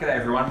G'day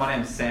everyone, my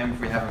name's Sam.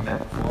 If we haven't met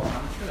before,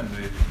 I'm just going to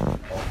move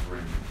over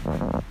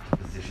and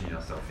position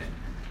yourself in.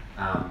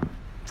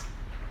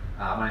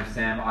 My name's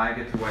Sam. I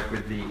get to work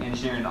with the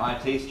engineering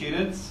and IT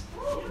students.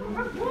 If we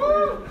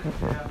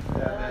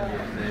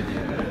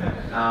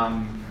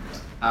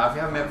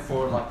haven't met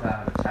before, I'd like to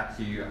have a chat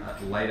to you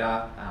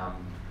later.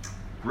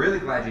 Really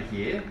glad you're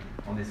here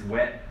on this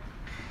wet,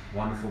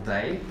 wonderful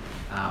day.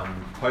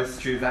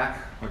 Post-Chuvac,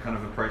 we're kind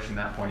of approaching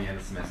that pointy end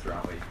of the semester,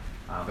 aren't we?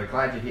 But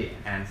glad you're here,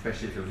 and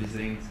especially if you're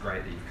visiting, it's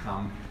great that you've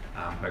come.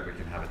 Hope we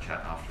can have a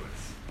chat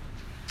afterwards.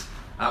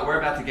 We're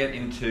about to get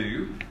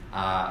into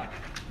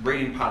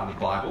reading part of the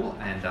Bible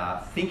and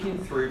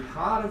thinking through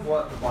part of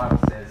what the Bible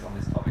says on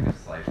this topic of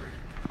slavery.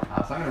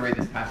 So I'm going to read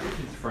this passage.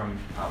 It's from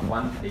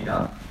 1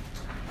 Peter,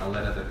 a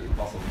letter that the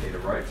Apostle Peter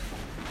wrote,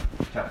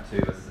 chapter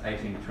 2, verses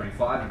 18 to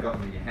 25. You've got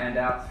them in your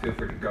handouts. Feel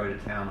free to go to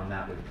town on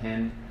that with a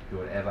pen, do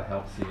whatever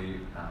helps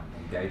you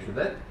engage with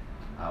it.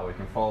 We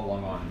can follow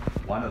along on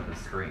one of the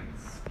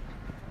screens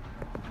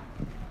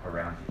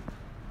around you.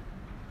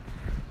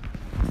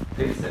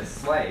 Peter says,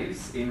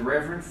 "Slaves, in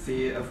reverent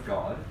fear of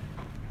God,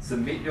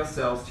 submit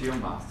yourselves to your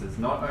masters,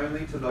 not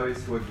only to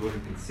those who are good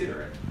and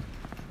considerate,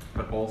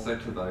 but also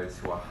to those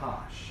who are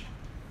harsh.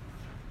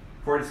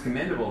 For it is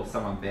commendable if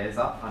someone bears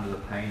up under the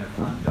pain of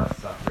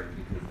unjust suffering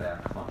because they are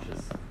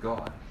conscious of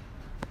God.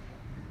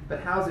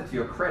 But how is it to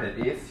your credit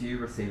if you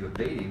receive a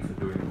beating for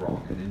doing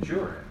wrong and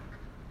endure it?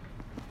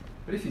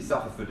 But if you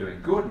suffer for doing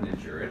good and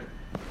endure it,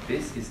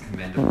 this is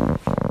commendable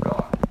before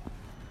God.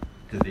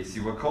 To this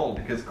you were called,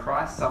 because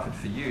Christ suffered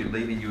for you,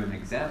 leaving you an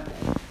example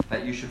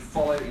that you should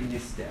follow in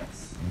his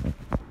steps.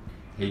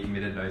 He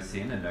committed no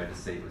sin, and no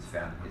deceit was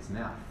found in his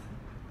mouth.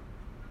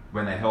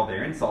 When they hurled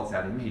their insults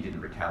at him, he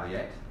didn't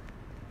retaliate.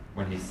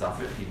 When he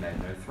suffered, he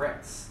made no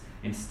threats.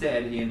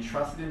 Instead, he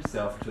entrusted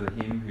himself to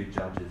him who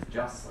judges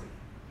justly.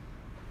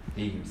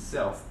 He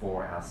himself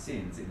bore our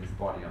sins in his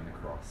body on the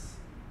cross,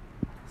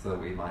 so that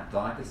we might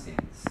die to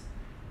sins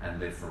and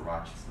live for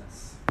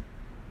righteousness.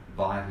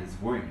 By his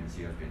wounds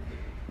you have been healed.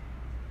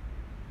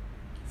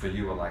 For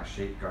you were like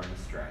sheep going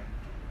astray,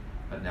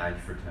 but now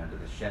you've returned to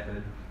the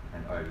shepherd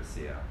and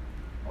overseer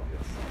of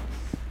your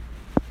souls."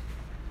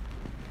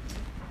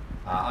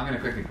 I'm going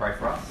to quickly pray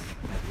for us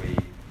as we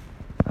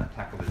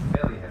tackle this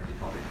fairly hefty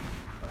topic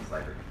of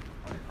slavery.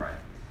 Let me pray.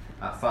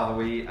 Father,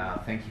 we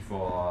thank you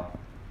for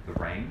the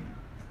rain.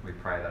 We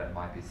pray that it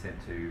might be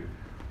sent to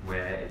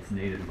where it's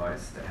needed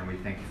most, and we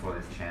thank you for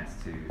this chance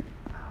to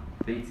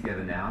be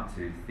together now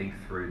to think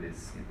through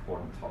this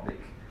important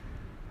topic.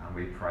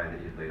 We pray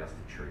that you'd lead us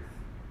to truth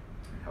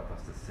and help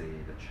us to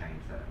see the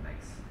change that it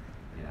makes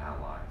in our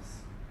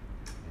lives.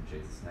 In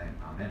Jesus' name,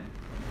 amen.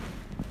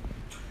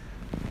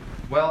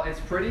 Well, it's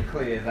pretty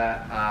clear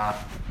that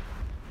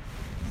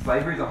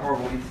slavery is a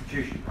horrible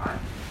institution, right?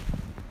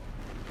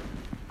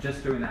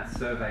 Just doing that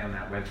survey on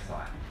that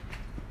website,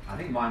 I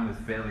think mine was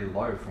fairly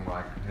low from what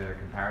I heard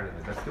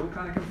comparatively, but still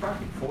kind of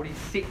confronting.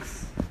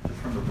 46, just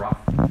from the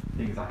rough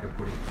things I could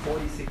put in.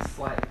 46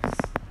 slaves.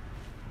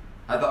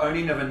 The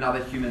owning of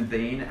another human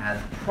being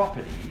as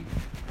property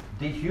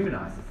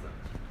dehumanizes them.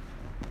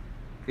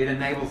 It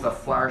enables the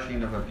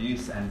flourishing of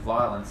abuse and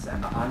violence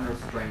and the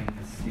unrestrained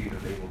pursuit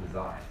of evil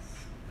desires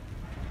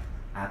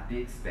at the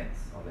expense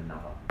of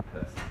another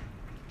person.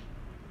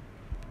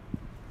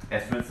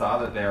 Estimates are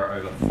that there are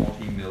over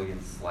 40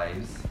 million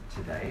slaves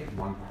today,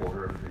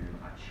 1/4 of whom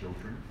are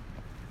children.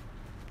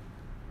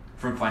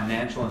 From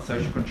financial and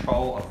social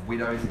control of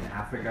widows in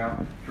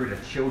Africa, through to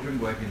children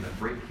working in the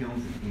brick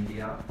kilns in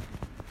India,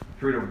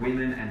 through to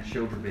women and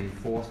children being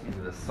forced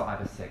into the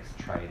cyber-sex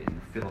trade in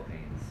the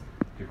Philippines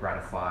to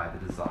gratify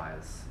the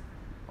desires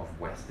of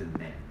Western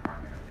men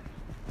primarily.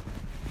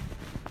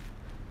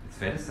 It's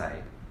fair to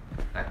say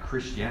that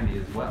Christianity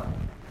as well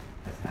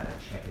has had a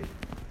checkered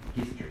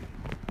history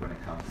when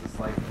it comes to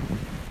slavery.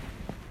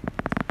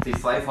 See,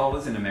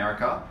 slaveholders in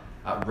America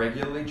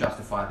regularly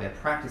justify their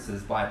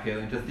practices by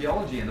appealing to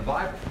theology in the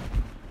Bible.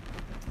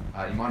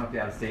 You might not be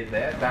able to see it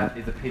there. That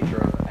is a picture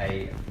of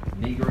a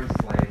Negro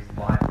slave's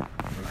life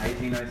from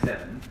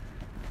 1807,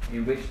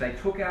 in which they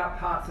took out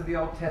parts of the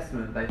Old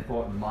Testament that they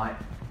thought might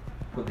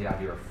put the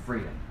idea of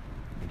freedom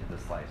into the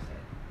slave's head.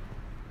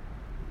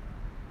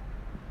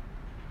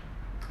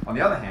 On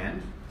the other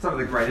hand, some of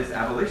the greatest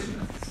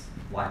abolitionists,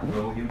 like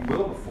William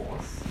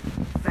Wilberforce,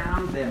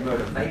 found their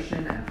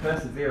motivation and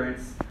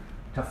perseverance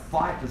to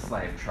fight the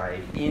slave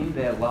trade in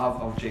their love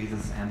of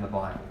Jesus and the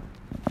Bible.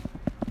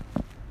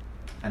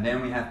 And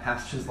then we have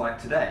passages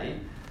like today,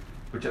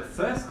 which at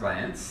first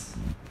glance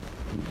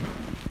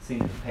seem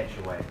to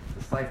perpetuate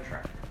the slave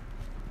trade.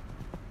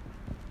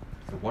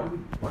 So what do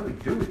we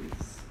do with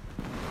this?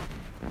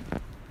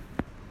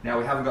 Now,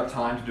 we haven't got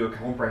time to do a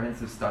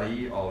comprehensive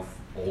study of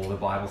all the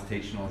Bible's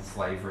teaching on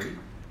slavery.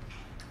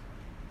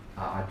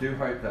 I do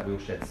hope that we'll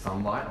shed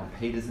some light on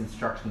Peter's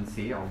instructions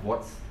here on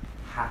what's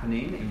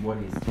happening in what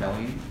he's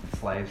telling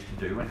slaves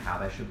to do and how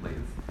they should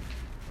live.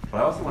 But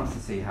I also want us to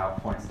see how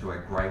it points to a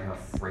greater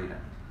freedom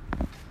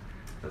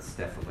that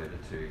Steph alluded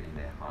to in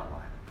their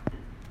highlight.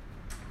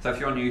 So if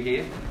you're new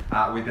here,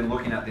 we've been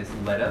looking at this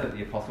letter that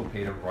the Apostle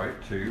Peter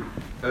wrote to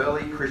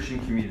early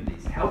Christian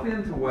communities, helping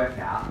them to work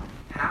out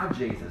how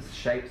Jesus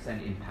shapes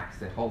and impacts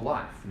their whole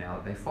life now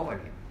that they follow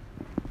him.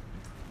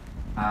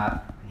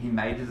 He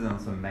majors on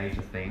some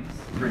major things.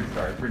 He's written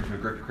to a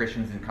group of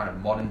Christians in kind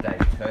of modern-day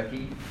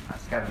Turkey,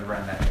 scattered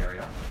around that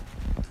area.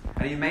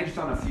 And he majors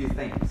on a few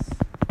things.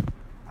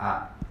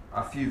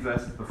 A few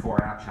verses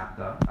before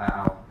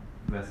our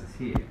verses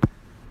here.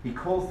 He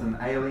calls them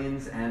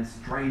aliens and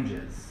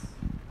strangers.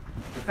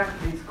 The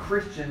fact that these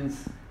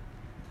Christians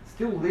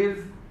still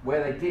live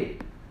where they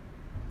did,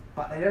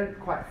 but they don't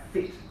quite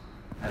fit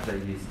as they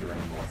used to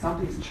anymore.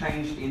 Something's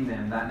changed in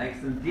them that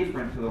makes them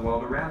different to the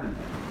world around them.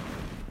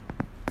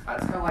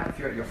 It's kind of like if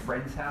you're at your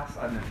friend's house.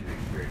 I don't know if you've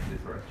experienced this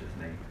or it's just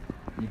me.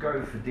 You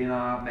go for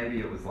dinner, maybe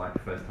it was like the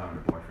first time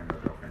at a boyfriend or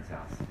girlfriend's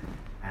house,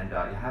 and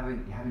you're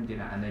having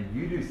dinner, and then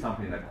you do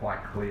something that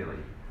quite clearly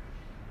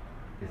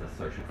is a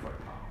social faux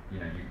pas. You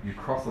know, you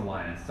cross a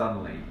line and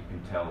suddenly you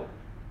can tell,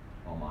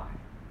 oh my,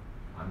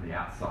 I'm the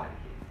outsider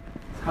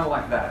here. It's kind of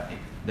like that, I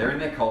think. They're in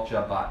their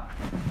culture, but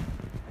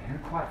they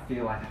don't quite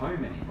feel at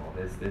home anymore.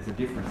 There's a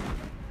difference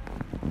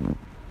in them.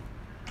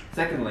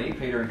 Secondly,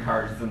 Peter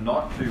encourages them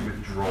not to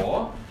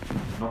withdraw,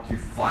 not to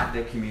fight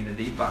their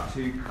community, but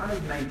to kind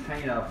of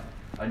maintain a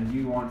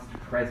nuanced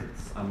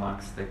presence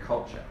amongst their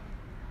culture,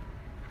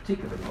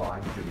 particularly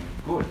by doing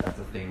good. That's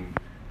a thing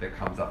that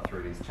comes up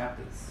through these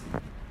chapters.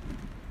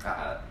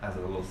 As a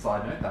little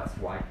side note, that's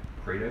why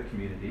credo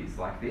communities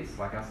like this,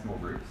 like our small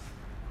groups,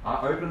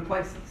 are open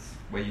places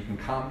where you can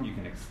come, you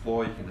can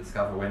explore, you can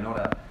discover. We're not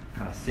a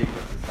kind of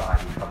secret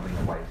society huddling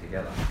away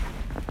together.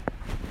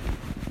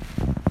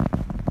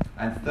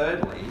 And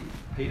thirdly,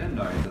 Peter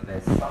knows that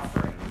they're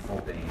suffering for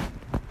being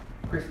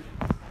Christians,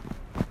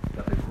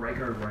 that the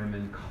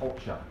Greco-Roman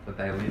culture that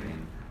they live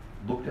in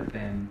looked at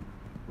them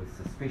with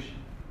suspicion.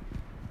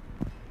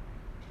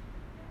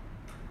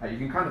 You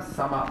can kind of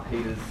sum up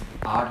Peter's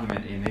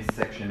argument in this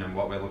section and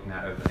what we're looking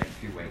at over the next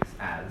few weeks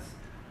as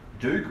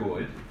do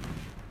good,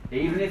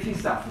 even if you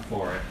suffer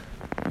for it,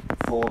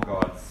 for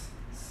God's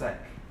sake.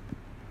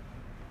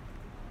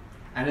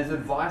 And his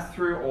advice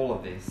through all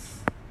of this,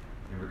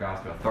 in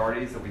regards to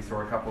authorities that we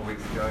saw a couple of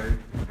weeks ago,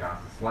 in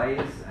regards to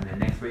slaves, and then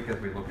next week as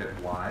we look at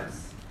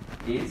wives,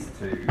 is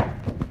to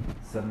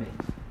submit.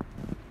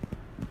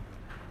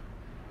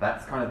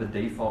 That's kind of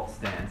the default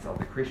stance of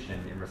the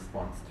Christian in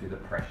response to the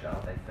pressure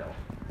they felt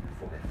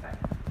for their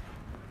faith.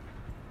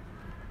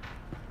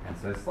 And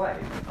so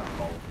slaves are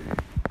told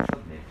to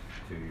submit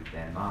to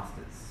their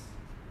masters.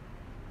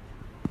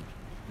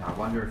 Now I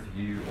wonder if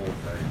you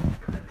also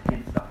kind of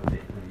tensed up a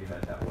bit when you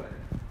heard that word.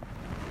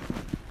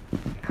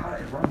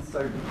 It runs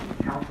so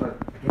counter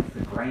against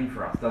the grain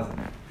for us, doesn't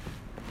it?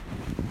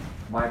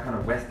 My kind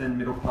of Western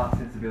middle class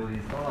sensibility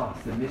is,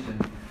 submission.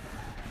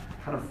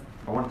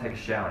 I want to take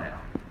a shower now.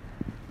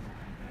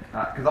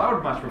 Because I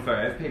would much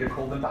prefer if Peter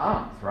called them to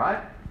arms,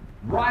 right?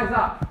 Rise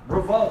up,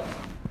 revolt,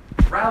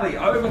 rally,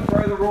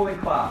 overthrow the ruling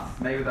class.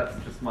 Maybe that's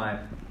just my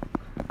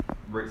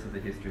roots as a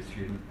history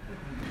student.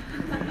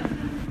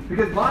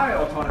 Because my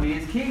autonomy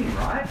is king,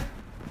 right?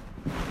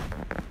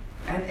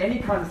 And any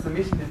kind of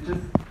submission is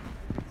just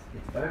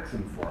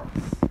irksome for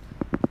us.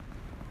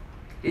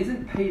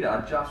 Isn't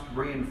Peter just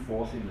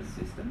reinforcing the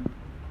system?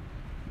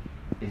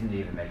 Isn't he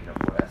even making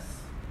it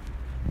worse?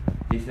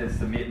 He says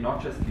submit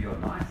not just to your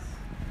nice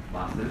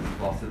masters,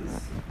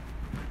 bosses,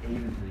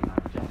 even to the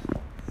unjust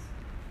ones.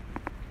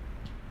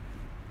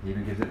 He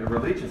even gives it a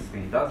religious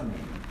spin, doesn't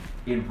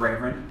he? In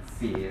reverent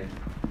fear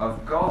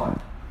of God.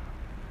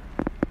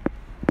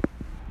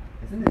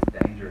 Isn't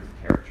this dangerous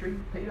territory,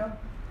 Peter?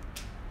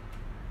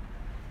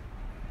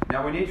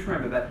 Now we need to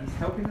remember that he's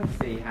helping them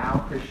see how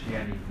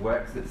Christianity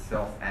works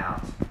itself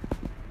out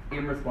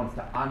in response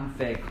to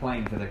unfair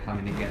claims that are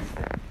coming against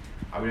them.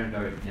 We don't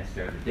know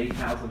necessarily the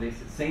details of this.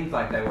 It seems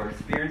like they were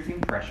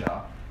experiencing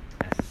pressure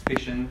and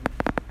suspicion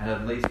and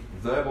at least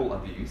verbal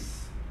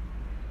abuse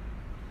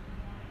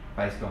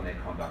based on their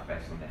conduct,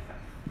 based on their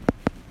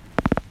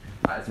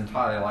faith. It's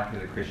entirely likely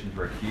that Christians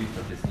were accused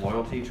of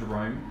disloyalty to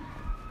Rome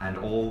and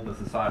all the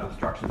societal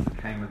structures that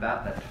came with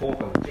that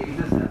talk of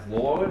Jesus as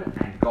Lord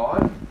and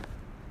God,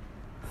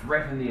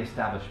 threaten the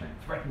establishment,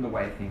 threaten the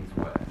way things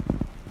were.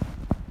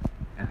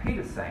 And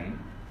Peter's saying,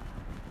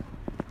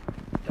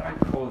 don't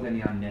cause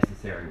any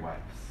unnecessary waves.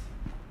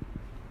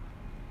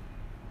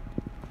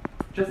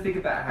 Just think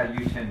about how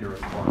you tend to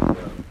respond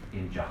to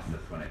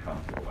injustice when it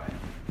comes your way.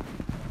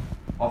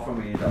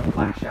 Often we either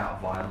lash out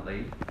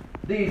violently,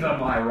 these are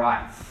my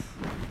rights,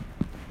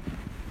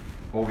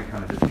 or we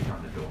kind of just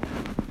become the door.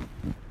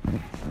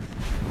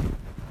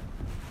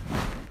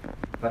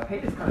 But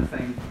Peter's kind of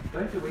saying,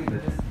 don't do either,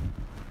 just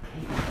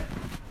keep it.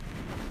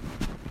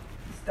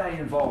 Stay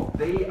involved.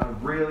 Be a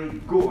really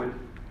good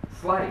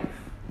slave.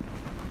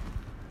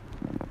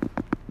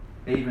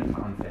 Even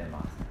to unfair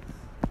masters.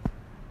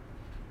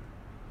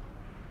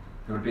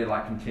 It would be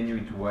like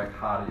continuing to work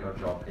hard at your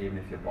job even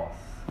if your boss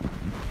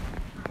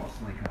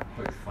constantly kind of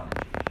pokes fun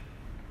at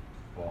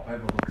you or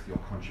overlooks your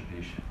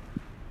contribution.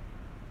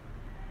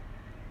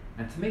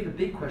 And to me the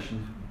big question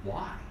is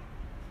why?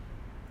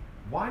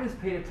 why does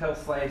Peter tell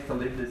slaves to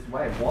live this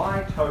way?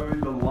 Why toe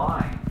the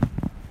line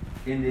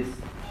in this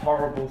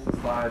horrible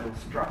societal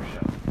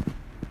structure?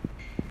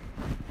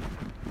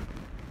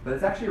 But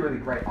there's actually a really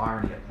great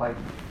irony at play.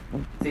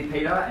 See,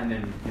 Peter and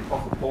then the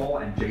Apostle Paul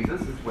and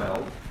Jesus as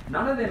well,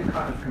 none of them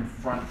kind of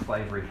confront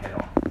slavery head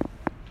on.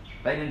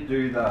 They didn't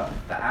do the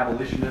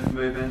abolitionist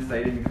movements.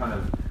 They didn't kind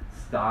of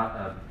start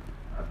a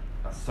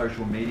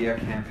social media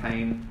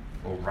campaign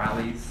or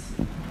rallies.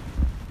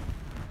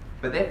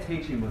 But their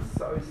teaching was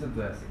so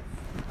subversive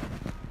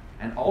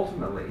and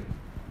ultimately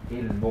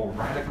even more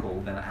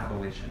radical than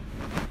abolition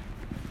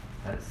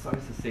that it so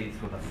secedes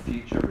for the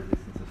future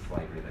resistance of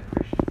slavery that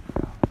Christians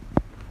took up.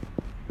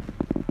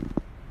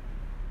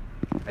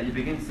 And you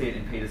begin to see it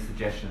in Peter's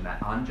suggestion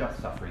that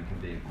unjust suffering can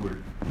be a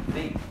good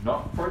thing,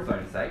 not for its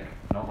own sake,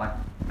 not like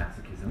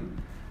masochism,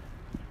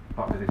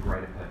 but with a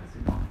greater purpose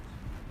in mind.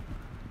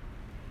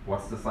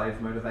 What's the slave's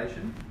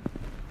motivation?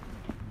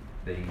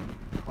 Being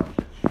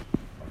conscious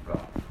of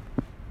God.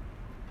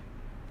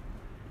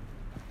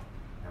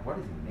 Now, what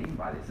does he mean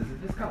by this? Is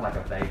it just kind of like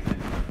a vague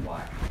sentence of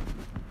like,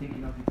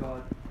 thinking of you,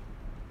 God?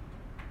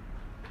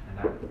 And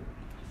that just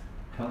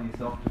telling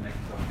yourself to make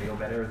yourself feel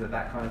better? Is it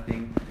that kind of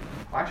thing?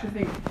 I actually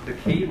think the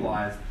key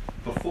lies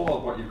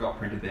before what you've got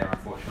printed there,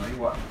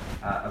 unfortunately.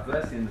 A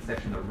verse in the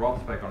section that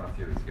Rob spoke on a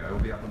few weeks ago will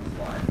be up on the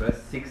slide.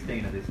 Verse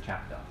 16 of this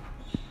chapter.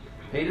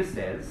 Peter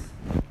says,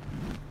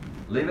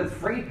 live as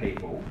free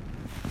people,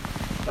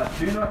 but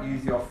do not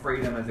use your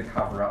freedom as a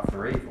cover-up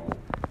for evil.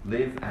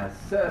 Live as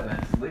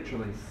servants,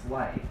 literally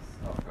slaves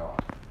of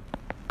God.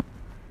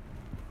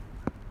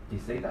 Do you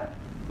see that?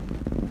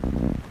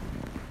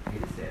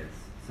 Peter says,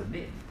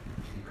 submit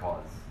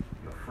because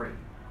you're free.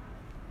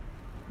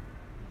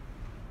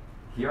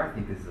 Here I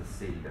think is the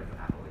seed of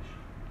abolition.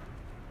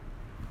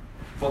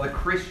 For the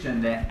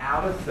Christian, their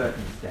outer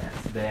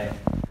circumstance, their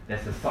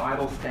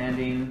societal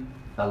standing,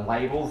 the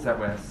labels that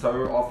we're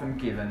so often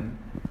given,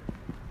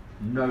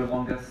 no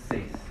longer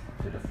cease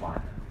to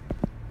define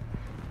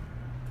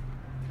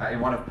them. In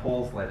one of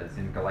Paul's letters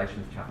in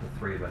Galatians chapter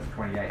 3, verse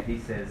 28, he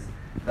says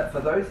that for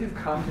those who've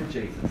come to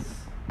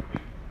Jesus,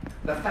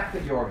 the fact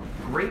that you're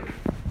Greek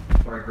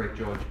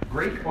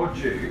or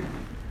Jew,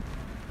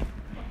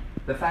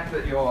 the fact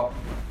that you're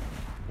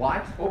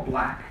white or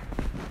black,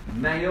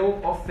 male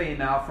or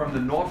female, from the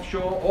North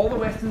Shore or the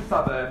western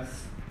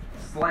suburbs,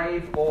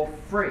 slave or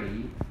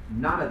free,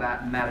 none of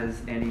that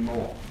matters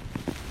anymore.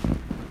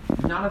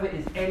 None of it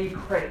is any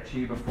credit to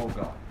you before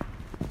God.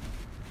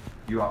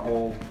 You are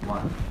all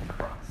one in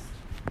Christ.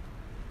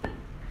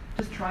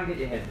 Just try and get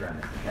your head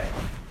around this, okay?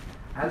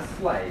 As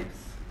slaves,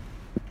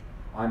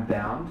 I'm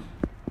bound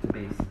to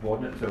be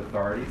subordinate to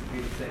authorities,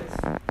 Peter says,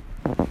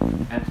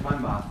 and to my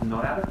master,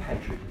 not out of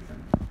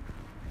patriotism,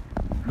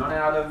 not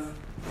out of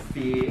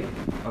fear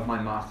of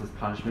my master's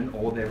punishment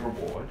or their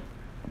reward.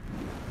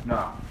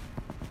 No,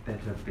 they're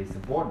to be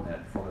subordinate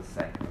for the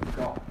sake of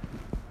God,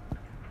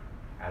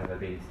 out of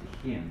obedience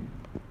to Him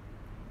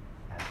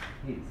as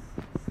His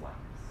slaves.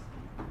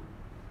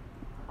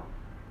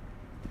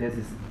 There's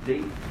this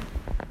deep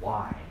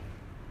why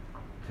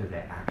to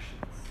their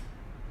actions,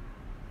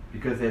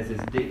 because there's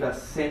this deeper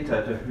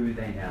centre to who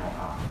they now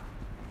are.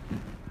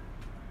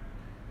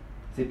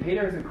 See,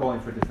 Peter isn't calling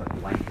for just a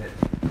blanket,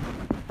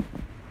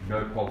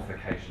 no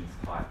qualifications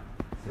type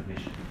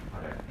submission,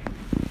 I don't think.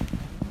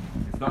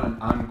 It's not an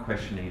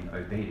unquestioning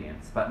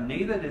obedience, but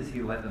neither does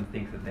he let them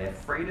think that their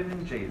freedom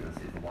in Jesus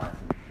is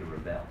license to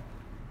rebel.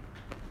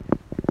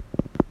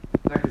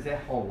 No, because their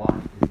whole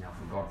life is now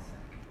for God's sake.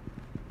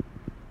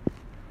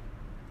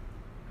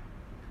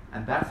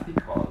 And that's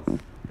because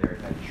there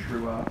is a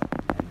truer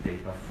and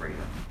deeper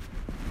freedom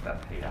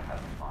that Peter has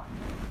in mind.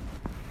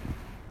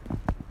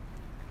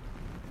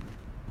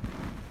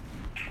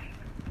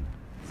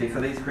 See,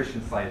 for these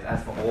Christian slaves,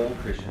 as for all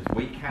Christians,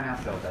 we count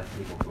ourselves as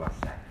people who are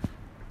saved.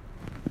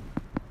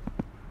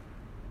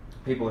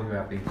 People who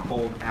have been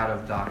called out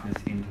of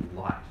darkness into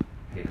light,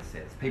 Peter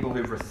says. People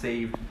who've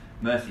received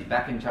mercy.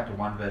 Back in chapter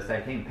 1, verse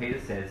 18, Peter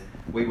says,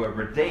 we were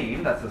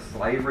redeemed, that's a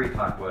slavery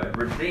type word,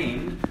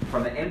 redeemed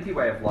from the empty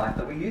way of life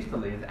that we used to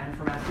live and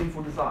from our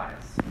sinful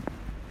desires.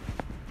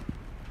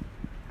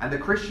 And the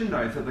Christian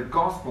knows that the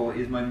gospel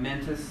is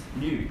momentous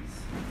news,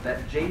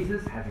 that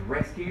Jesus has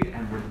rescued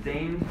and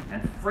redeemed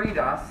and freed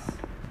us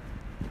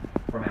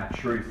from our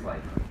true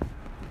slavery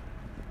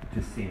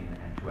to sin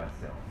and to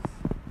ourselves.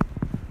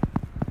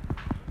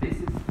 This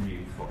is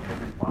news for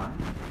everyone,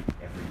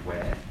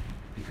 everywhere,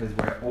 because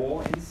we're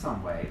all in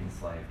some way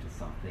enslaved to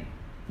something,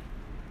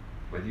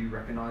 whether you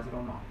recognize it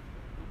or not.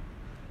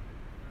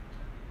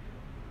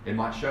 It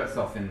might show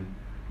itself in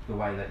the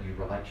way that you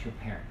relate to your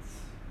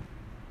parents,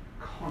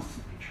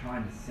 constantly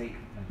trying to seek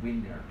and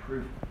win their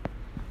approval.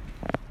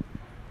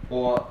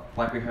 Or,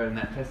 like we heard in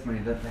that testimony,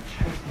 that they're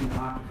chasing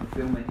after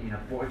fulfillment in a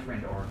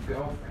boyfriend or a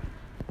girlfriend,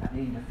 that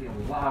needing to feel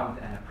loved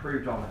and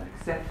approved of and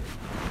accepted.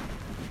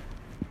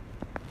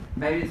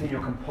 Maybe it's in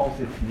your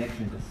compulsive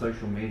connection to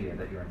social media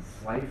that you're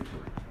enslaved to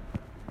it.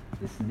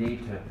 This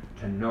need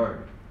to know,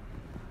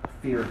 a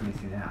fear of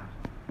missing out.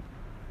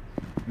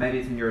 Maybe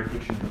it's in your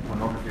addiction to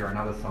pornography or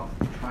another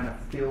substance, trying to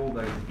fill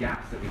those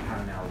gaps that we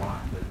have in our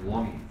life, those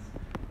longings.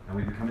 And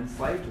we become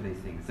enslaved to these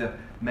things. So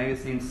maybe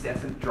it's the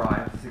incessant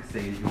drive to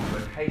succeed at your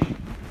vocation.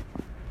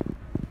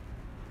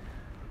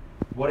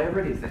 Whatever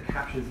it is that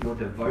captures your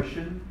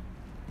devotion,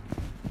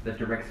 that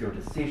directs your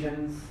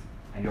decisions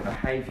and your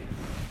behaviours,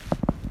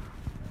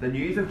 the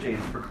news of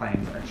Jesus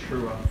proclaims a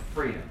truer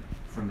freedom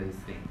from these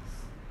things.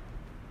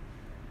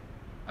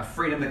 A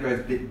freedom that goes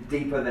a bit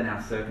deeper than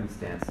our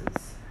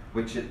circumstances,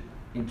 which it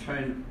in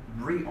turn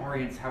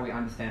reorients how we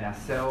understand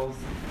ourselves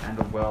and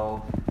the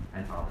world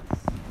and others.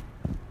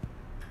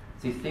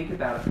 So you think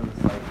about it from the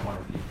slave point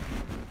of view.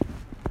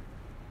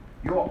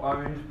 You're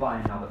owned by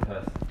another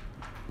person.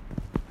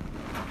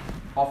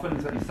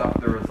 Often you suffer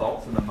the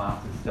results of the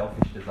master's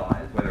selfish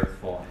desires, whether it's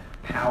for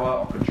power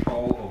or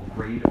control or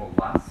greed or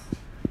lust.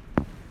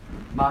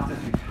 Masters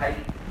who take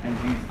and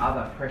use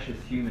other precious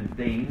human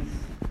beings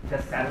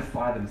to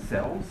satisfy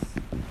themselves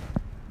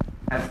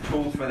as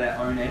tools for their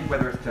own end,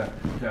 whether it's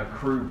to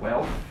accrue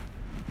wealth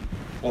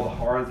or the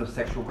horrors of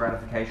sexual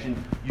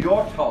gratification.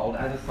 You're told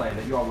as a slave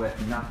that you are worth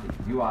nothing.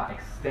 You are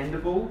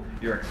expendable,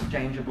 you're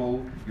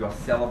exchangeable, you're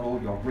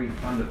sellable, you're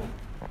refundable.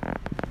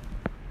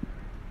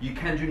 You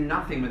can do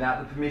nothing without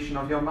the permission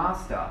of your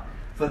master.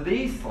 For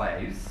these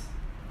slaves,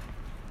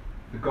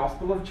 the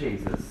gospel of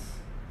Jesus,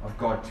 of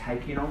God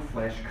taking on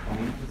flesh,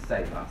 coming to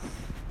save us,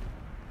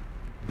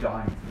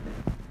 dying for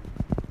them,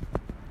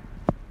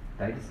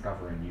 they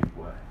discover a new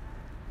worth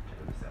to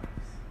themselves.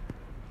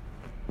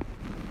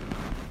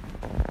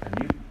 A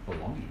new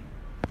belonging.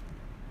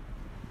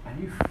 A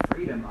new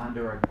freedom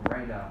under a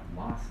greater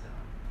master.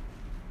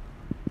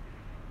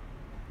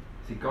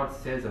 See, God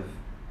says of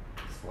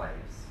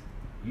slaves,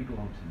 you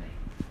belong to me.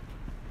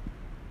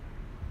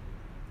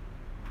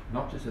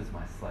 Not just as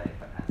my slave,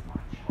 but as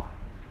my child.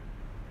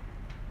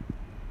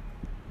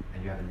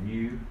 And you have a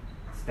new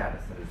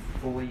status that is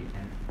fully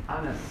and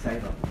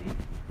unassailably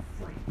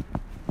free.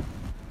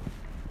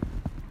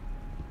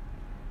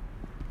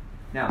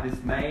 Now,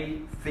 this may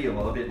feel a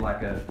little bit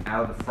like a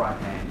out of the fry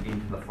pan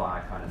into the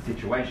fire kind of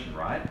situation,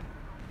 right?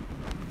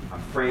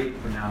 I'm free,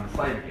 but now I'm a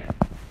slave again.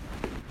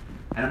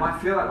 And it might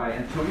feel that way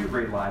until you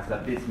realise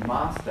that this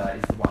master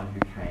is the one who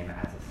came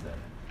as a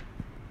servant,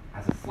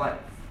 as a slave,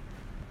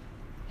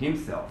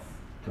 himself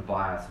to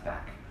buy us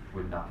back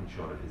with nothing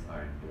short of his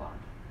own blood.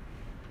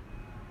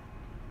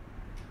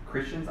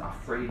 Christians are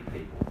freed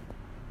people,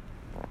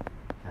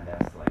 and they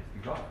are slaves to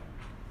God.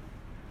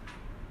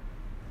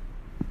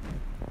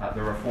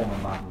 The reformer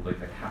Martin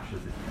Luther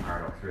captures this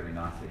paradox really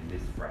nicely in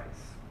this phrase.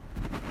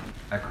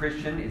 A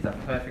Christian is a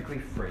perfectly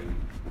free,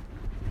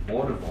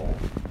 Lord of all,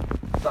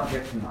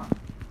 subject to none.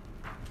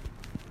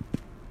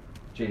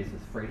 Jesus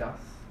freed us.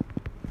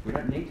 We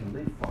don't need to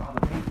live for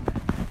other people.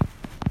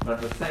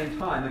 But at the same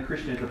time, the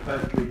Christian is a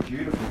perfectly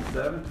dutiful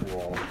servant to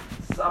all,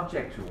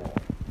 subject to all.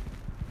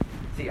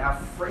 See, our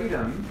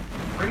freedom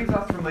frees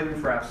us from living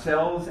for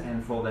ourselves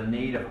and for the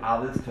need of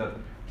others to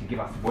give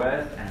us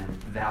worth and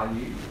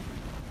value.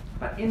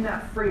 But in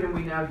that freedom,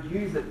 we now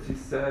use it to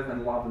serve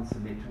and love and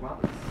submit to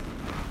others.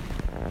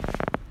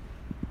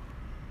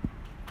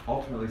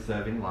 Ultimately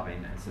serving,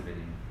 loving, and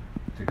submitting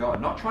to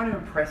God. Not trying to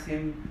impress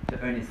him to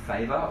earn his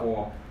favour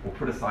or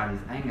put aside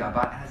his anger,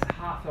 but as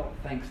heartfelt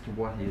thanks to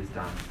what he has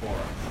done for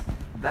us.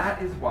 That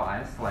is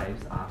why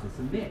slaves are to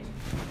submit.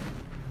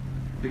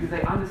 Because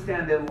they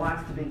understand their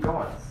lives to be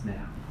God's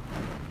now.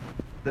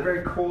 The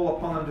very call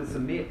upon them to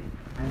submit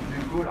and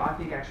do good, I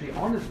think, actually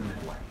honours them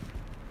in a way.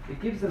 It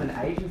gives them an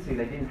agency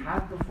they didn't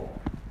have before.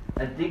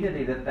 A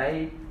dignity that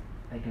they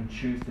can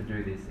choose to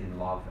do this in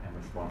love and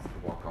response to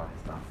what God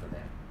has done for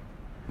them.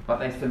 But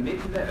they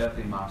submit to their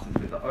earthly masters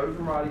with the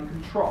overriding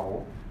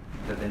control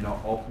that they're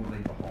not ultimately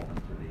beholden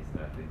to these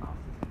earthly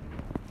masters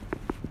anymore.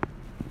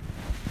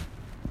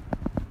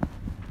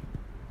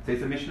 See,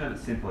 submission at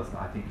its simplest,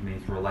 I think,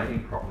 means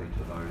relating properly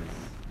to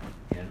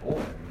those in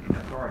order, in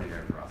authority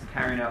over us,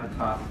 carrying out the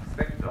tasks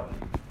expected of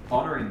you,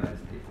 honouring those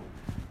people.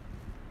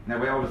 Now,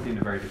 we're obviously in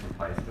a very different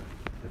place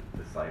to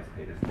the slaves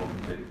Peter's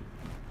talking to.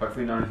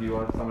 Hopefully none of you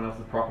are someone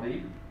else's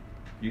property.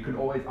 You can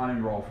always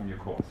unenroll from your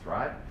course,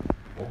 right?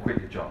 Or quit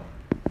your job.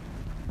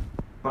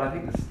 But I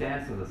think the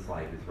stance of the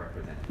slave is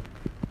representative.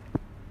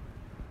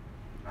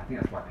 I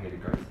think that's why Peter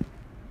goes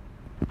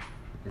here.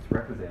 It's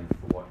representative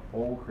for what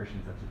all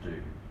Christians are to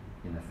do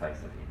in the face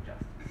of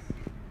injustice.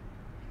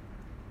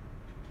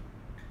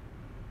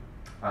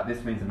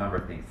 This means a number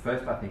of things.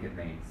 First, I think it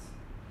means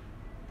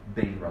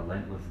being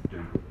relentless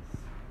do-gooders.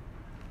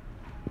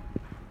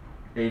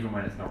 Even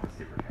when it's not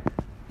reciprocated.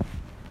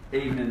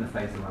 Even in the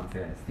face of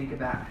unfairness. Think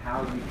about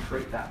how you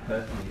treat that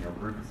person in your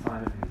group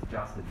assignment who's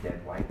just a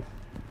dead weight.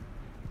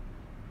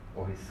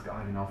 Or who's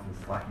skiving off and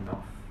slacking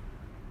off.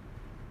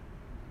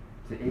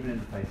 So even in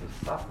the face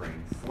of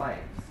suffering,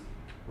 slaves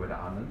were to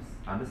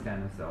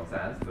understand themselves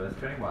as, verse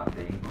 21,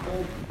 being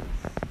called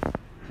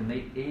to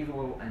meet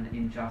evil and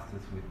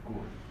injustice with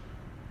good.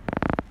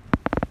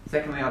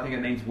 Secondly, I think it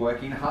means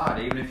working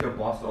hard, even if your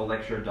boss or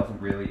lecturer doesn't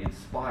really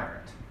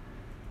inspire it.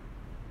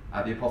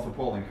 The Apostle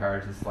Paul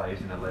encourages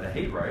slaves in a letter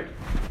he wrote,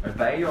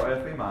 obey your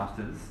earthly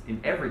masters in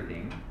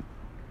everything,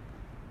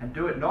 and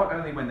do it not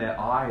only when their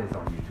eye is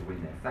on you to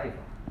win their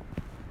favour,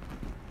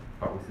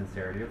 but with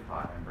sincerity of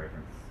heart and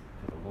reverence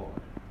to the Lord.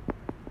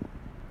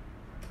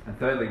 And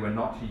thirdly, we're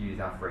not to use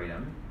our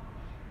freedom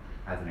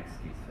as an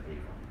excuse for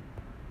evil.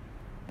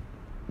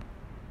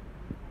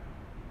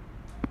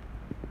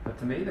 But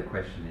to me the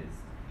question is,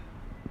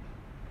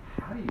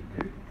 how do you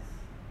do this?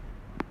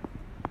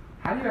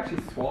 How do you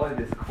actually swallow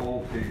this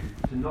call to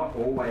not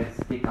always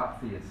stick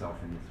up for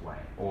yourself in this way,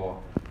 or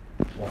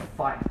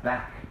fight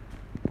back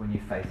when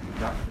you face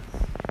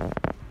injustice?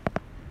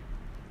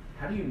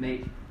 How do you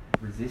meet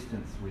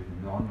resistance with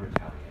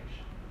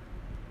non-retaliation?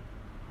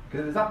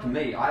 Because if it's up to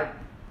me, I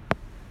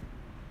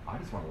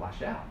just want to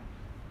lash out.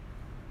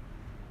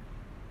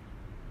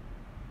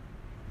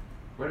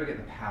 Where do we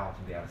get the power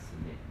to be able to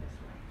submit in this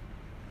way?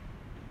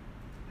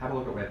 Have a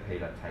look at where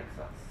Peter takes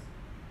us.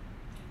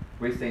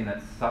 We've seen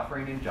that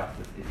suffering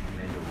injustice is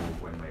commendable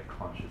when we're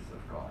conscious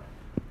of God,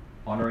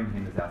 honouring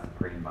him as our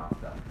supreme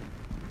master.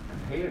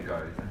 And Peter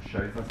goes and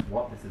shows us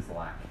what this is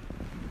like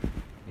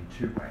in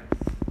two ways.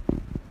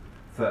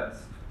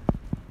 First,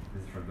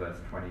 this is from verse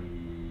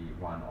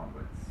 21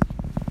 onwards.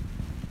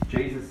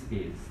 Jesus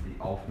is the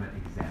ultimate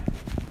example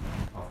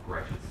of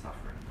gracious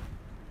suffering.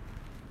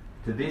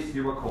 To this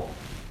you are called,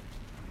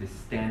 this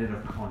standard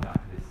of conduct,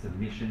 this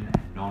submission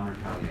and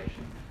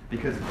non-retaliation,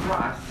 because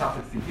Christ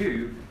suffered for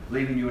you,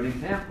 leaving you an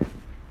example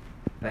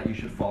that you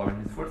should follow in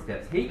his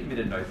footsteps. He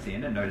committed no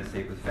sin, and no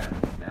deceit was found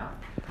in his mouth.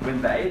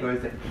 When they,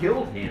 those that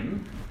killed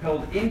him,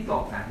 hurled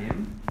insults at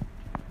him,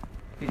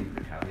 he didn't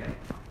retaliate.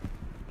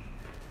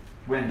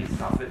 When he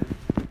suffered,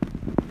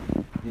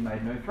 he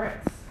made no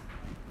threats.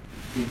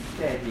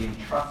 Instead, he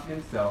entrusted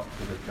himself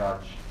to the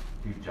judge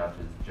who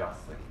judges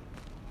justly.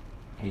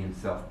 He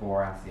himself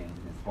bore our sins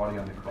in his body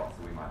on the cross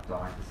so we might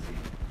die to sin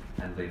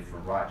and live for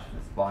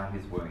righteousness. By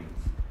his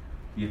wounds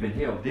you've been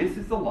healed. This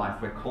is the life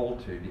we're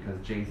called to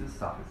because Jesus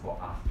suffered for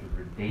us to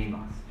redeem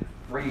us, to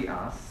free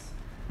us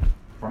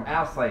from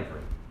our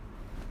slavery,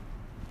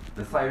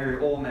 the slavery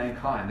of all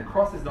mankind. The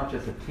cross is not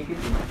just a ticket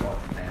into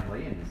God's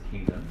family and his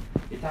kingdom,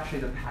 it's actually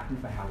the pattern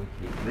for how we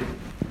keep living.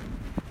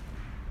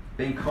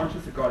 Being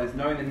conscious of God is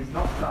knowing that he's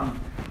not some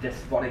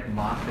despotic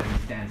master who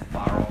stands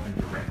far off and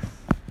directs,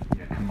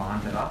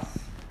 commands at us.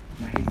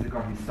 No, he's the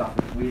God who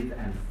suffered with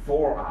and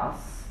for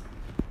us,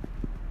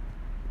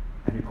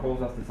 and who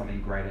calls us to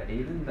something greater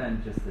even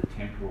than just the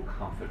temporal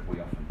comfort we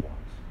often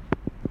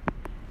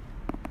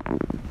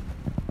want.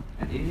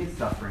 And in his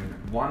suffering,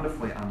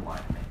 wonderfully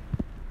unlike me,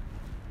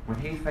 when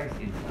he faced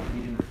insult,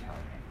 he didn't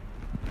retaliate.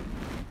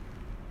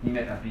 He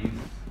met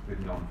abuse with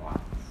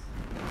non-violence.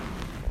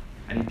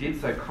 And he did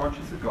so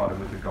conscious of God and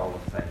with the goal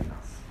of saving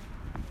us.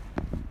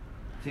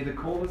 See, the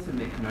call to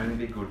submit can only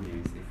be good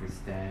news if we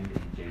stand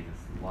in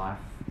Jesus' life,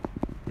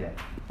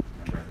 death,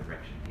 and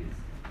resurrection, his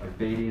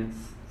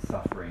obedience,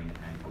 suffering,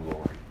 and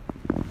glory.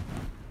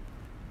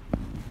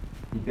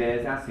 He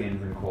bears our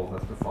sins and calls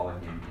us to follow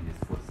him in his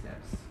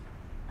footsteps,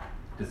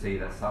 to see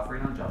that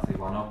suffering unjustly,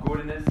 while not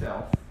good in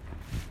itself,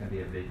 can be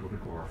a vehicle to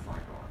glorify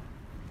God.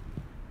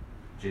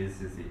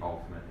 Jesus is the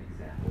ultimate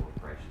example of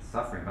gracious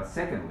suffering. But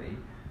secondly,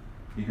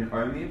 you can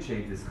only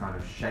achieve this kind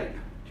of shape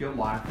to your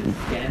life that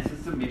stands for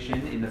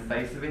submission in the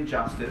face of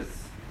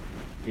injustice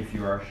if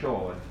you are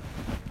assured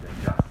that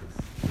justice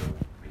will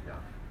be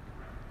done.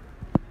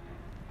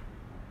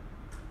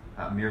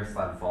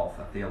 Miroslav Volf,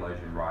 a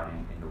theologian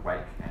writing in the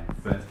wake and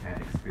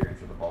first-hand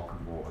experience of the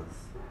Balkan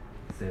Wars,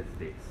 says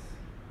this: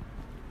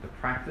 the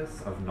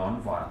practice of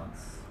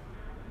non-violence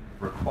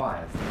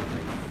requires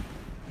belief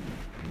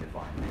in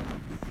divine means.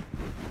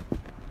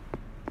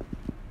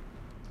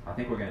 I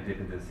think we're going to dip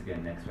into this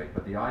again next week,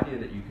 but the idea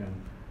that you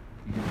can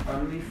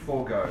only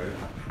forego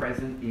a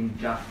present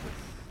injustice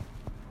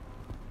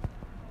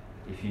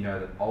if you know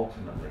that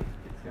ultimately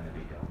it's going to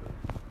be dealt with.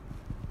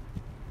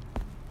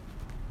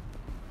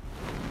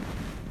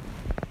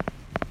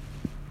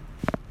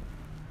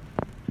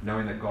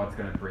 Knowing that God's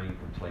going to bring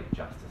complete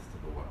justice to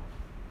the world,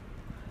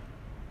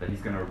 that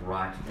he's going to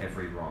right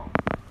every wrong,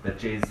 that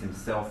Jesus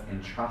himself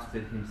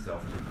entrusted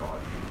himself to God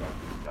who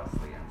judges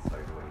justly, and so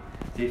do we.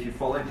 See, if you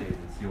follow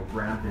Jesus, you're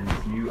grounded in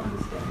this new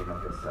understanding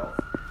of yourself,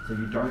 so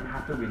you don't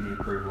have to win the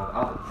approval of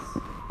others.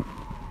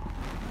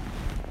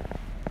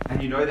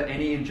 And you know that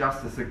any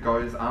injustice that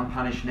goes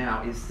unpunished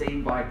now is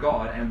seen by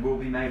God and will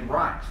be made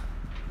right.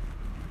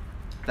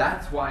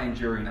 That's why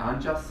enduring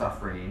unjust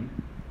suffering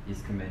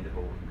is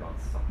commendable in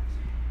God's sight.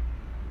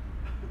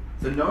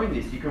 So knowing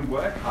this, you can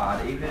work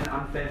hard even in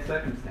unfair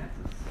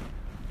circumstances,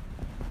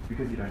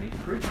 because you don't need to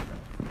prove yourself.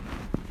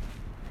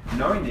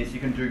 Knowing this, you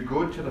can do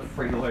good to the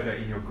freeloader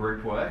in your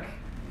group work,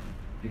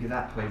 because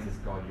that pleases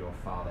God your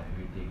Father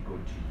who did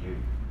good to you.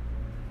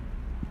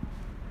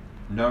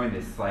 Knowing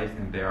this, slaves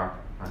can bear up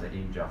under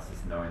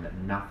injustice, knowing that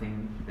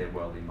nothing their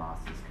worldly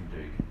masters can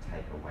do can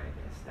take away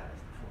their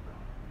status before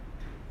God.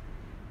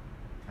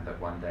 And that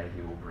one day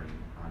he will bring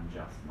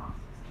unjust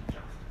masters to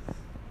justice.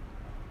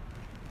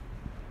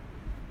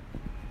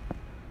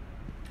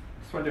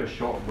 just want to do a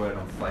short word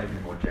on slavery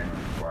more generally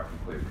before I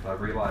conclude, because I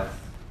realise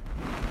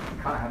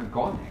we kind of haven't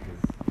gone there, because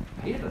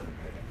Peter doesn't go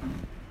there.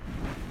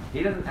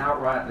 He doesn't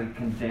outrightly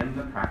condemn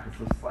the practice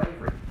of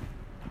slavery.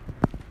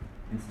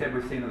 Instead,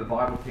 we've seen that the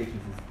Bible teaches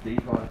this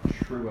deeper,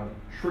 truer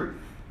truth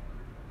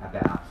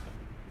about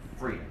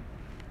freedom.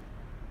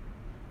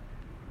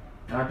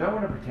 And I don't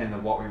want to pretend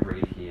that what we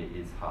read here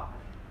is hard.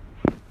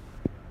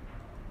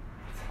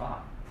 It's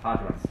hard. It's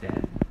hard to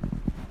understand.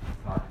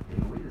 It's hard to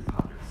deal with. It's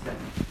hard to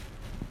accept.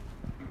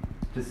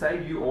 To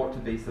say you ought to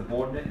be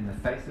subordinate in the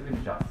face of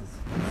injustice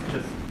is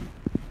just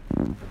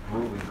a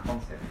grueling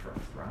concept for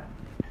us, right?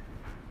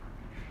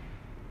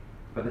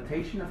 But the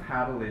teaching of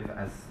how to live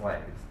as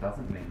slaves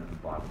doesn't mean that the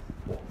Bible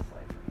supports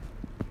slavery.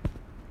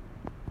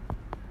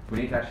 We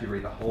need to actually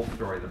read the whole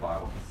story of the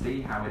Bible to see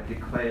how it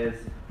declares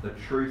the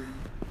truth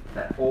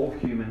that all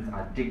humans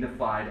are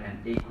dignified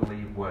and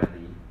equally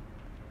worthy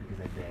because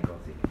they bear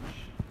God's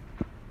image.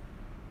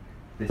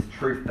 This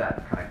truth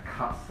that kind of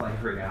cuts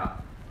slavery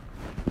out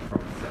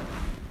from itself.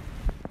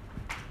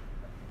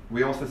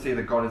 We also see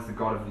that God is the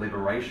God of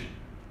liberation.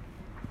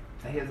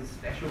 He has a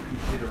special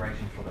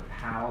consideration for the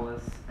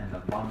powerless and the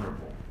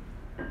vulnerable.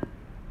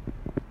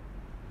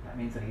 That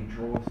means that he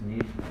draws near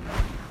to them,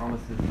 that he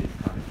promises this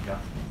kind of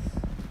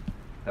justice.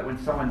 That when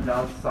someone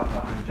does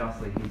suffer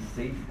unjustly, he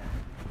sees that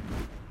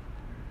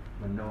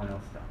when no one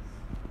else does.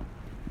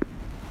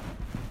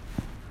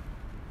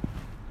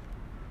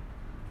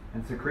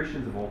 And so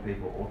Christians of all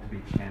people ought to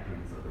be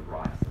champions of the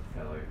rights of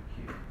fellow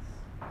humans.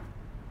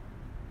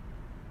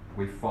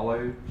 We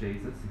follow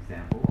Jesus'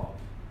 example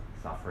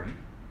of suffering,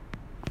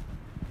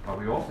 but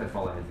we also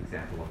follow his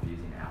example of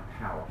using our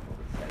power for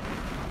the sake of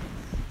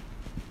others.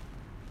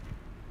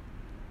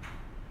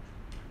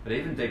 But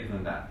even deeper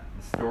than that,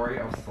 the story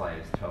of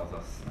slaves tells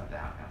us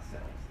about ourselves,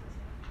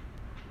 doesn't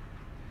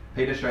it?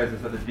 Peter shows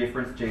us that the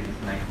difference Jesus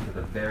makes to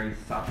the very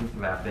substance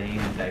of our being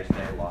in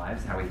day-to-day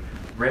lives, how he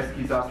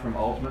rescues us from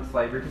ultimate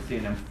slavery to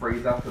sin and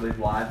frees us to live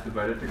lives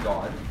devoted to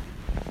God,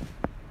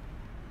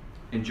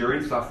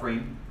 enduring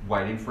suffering,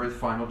 waiting for his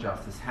final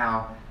justice,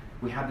 how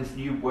we have this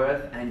new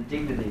worth and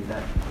dignity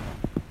that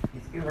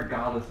is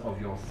irregardless of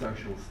your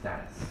social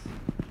status.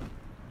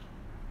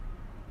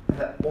 And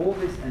that all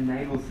this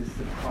enables this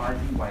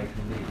surprising way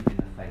to live in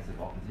the face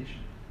of opposition.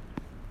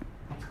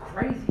 It's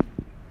crazy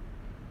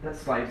that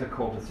slaves are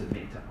called to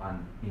submit to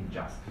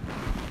unjust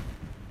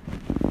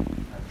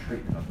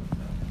treatment of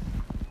themselves.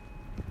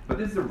 But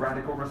this is a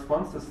radical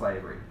response to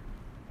slavery.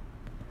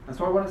 And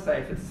so I want to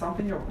say, if it's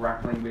something you're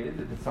grappling with,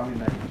 if it's something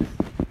that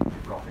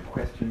you've got the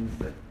questions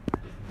that are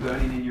just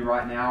burning in you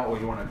right now, or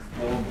you want to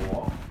explore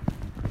more,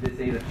 if it's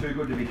either too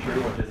good to be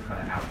true or just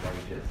kind of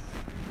outrageous,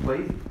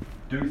 please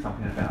do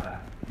something about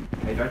that.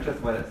 Okay, don't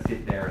just let it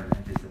sit there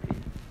and disappear.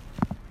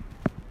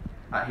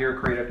 Here at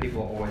Credo,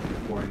 people are always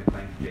exploring the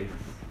claims of Jesus.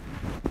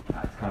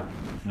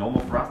 It's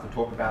normal for us to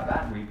talk about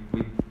that. We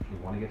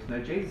want to get to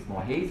know Jesus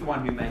more. He's the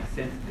one who makes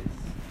sense of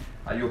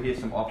this. You'll hear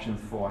some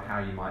options for how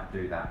you might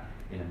do that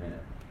in a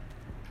minute.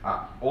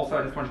 Also,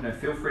 I just want you to know,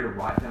 feel free to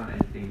write down any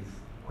of these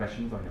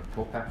questions on your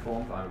talkback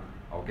forms.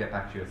 I'll get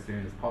back to you as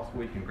soon as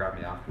possible. You can grab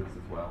me afterwards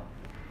as well.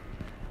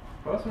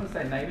 But I also want to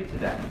say, maybe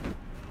today,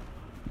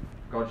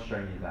 God's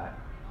shown you that,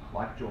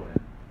 like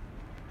Jordan,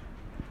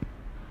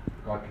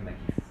 God can make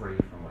you free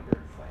from what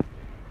you're enslaved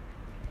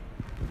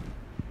to.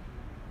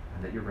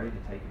 And that you're ready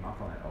to take him up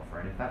on that offer.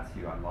 And if that's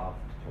you, I'd love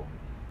to talk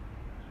with you.